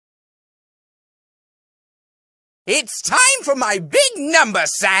It's time for my big number,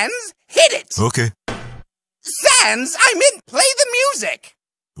 Sans. Hit it! Okay. Sans, I meant play the music!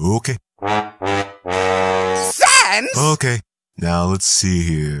 Okay. Sans! Okay. Now let's see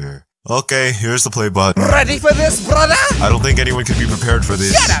here. Okay, here's the play button. Ready for this, brother? I don't think anyone could be prepared for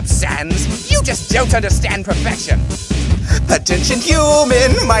this. Shut up, Sans! You just don't understand perfection. Attention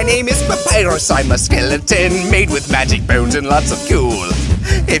human, my name is Papyrus. I'm a skeleton made with magic bones and lots of cool.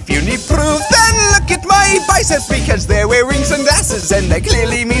 If you need proof, then look at my biceps, because they're wearing sunglasses and that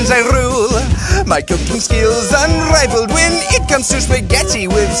clearly means I rule. My cooking skills unrivaled when it comes to spaghetti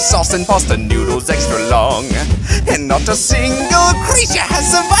with sauce and pasta noodles extra long. And not a single creature has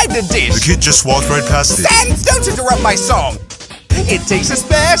survived a dish. The kid just walked right past it. Sans, don't interrupt my song! It takes a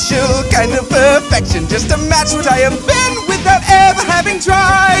special kind of perfection just to match what I have been without ever having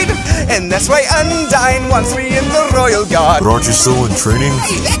tried. And that's why Undyne wants me in the Royal Guard. But aren't you still in training?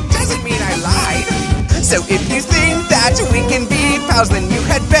 Hey, that doesn't mean I lied. So if you think that we can be pals, then you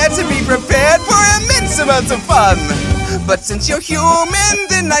had better be prepared for immense amounts of fun. But since you're human,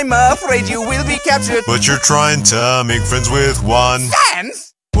 then I'm afraid you will be captured. But you're trying to make friends with one. Sans!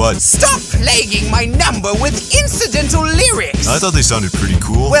 What? Stop plaguing my number with incidental lyrics! I thought they sounded pretty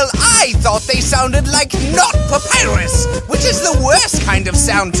cool. Well, I thought they sounded like not Papyrus, which is the worst kind of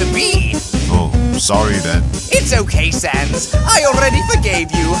sound to be. Oh, sorry then. It's okay, Sans. I already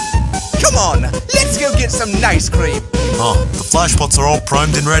forgave you. Come on, let's go get some nice cream. Huh, the flash pots are all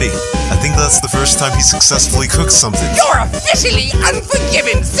primed and ready. I think that's the first time he successfully cooked something. You're officially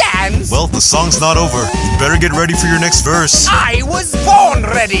unforgiven, Sans! Well, the song's not over. You better get ready for your next verse. I was born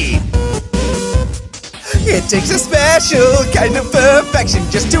ready! It takes a special kind of perfection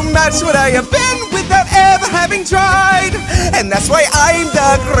just to match what I have been without ever having tried. And that's why I'm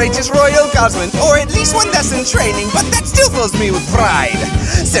the greatest royal guardsman, or at least one that's in training, but that still fills me with pride.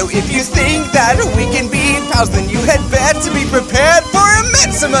 So if you think that we can be pals, then you had better be prepared for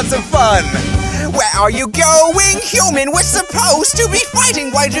immense amounts of fun. Where are you going, human? We're supposed to be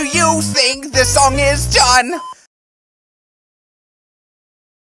fighting. Why do you think the song is done?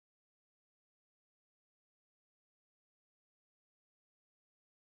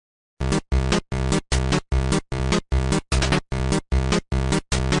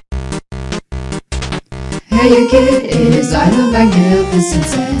 Hey you kid, it is I the magnificent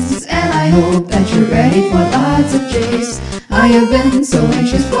Sans, and I hope that you're ready for lots of chase. I have been so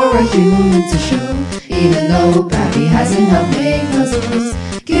anxious for a human to show, even though Pappy hasn't helped make puzzles.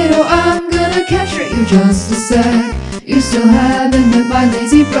 Kiddo, I'm gonna capture you just a sec. You still haven't met my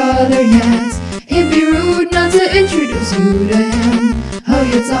lazy brother yet. It'd be rude not to introduce you to him. Oh,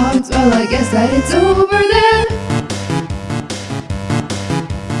 you talked? Well, I guess that it's over then.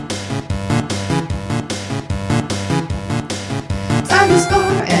 Time is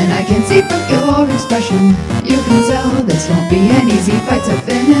far, and I can see from your expression. You can tell this won't be an easy fight to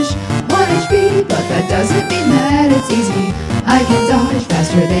finish. 1 HP, but that doesn't mean that it's easy. I can dodge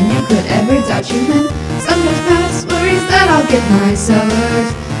faster than you could ever dodge human. Sometimes past worries that I'll get myself hurt.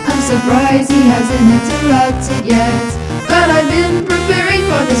 I'm surprised he hasn't interrupted yet. But I've been preparing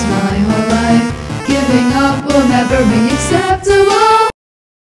for this my whole life. Giving up will never be acceptable.